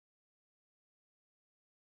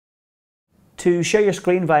To share your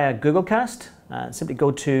screen via GoogleCast, simply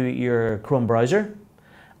go to your Chrome browser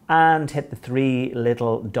and hit the three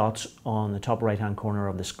little dots on the top right hand corner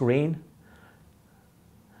of the screen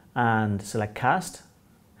and select Cast.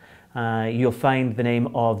 You'll find the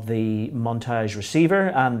name of the montage receiver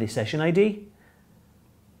and the session ID,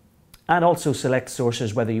 and also select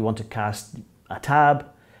sources whether you want to cast a tab,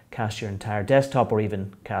 cast your entire desktop, or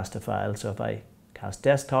even cast a file. So if I cast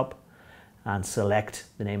desktop and select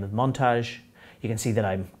the name of montage, you can see that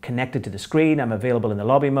I'm connected to the screen, I'm available in the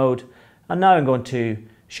lobby mode, and now I'm going to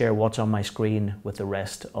share what's on my screen with the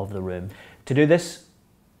rest of the room. To do this,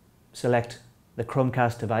 select the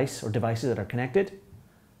Chromecast device or devices that are connected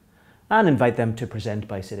and invite them to present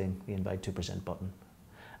by hitting the Invite to Present button.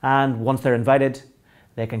 And once they're invited,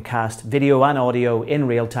 they can cast video and audio in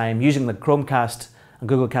real time using the Chromecast and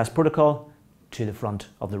GoogleCast protocol to the front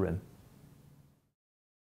of the room.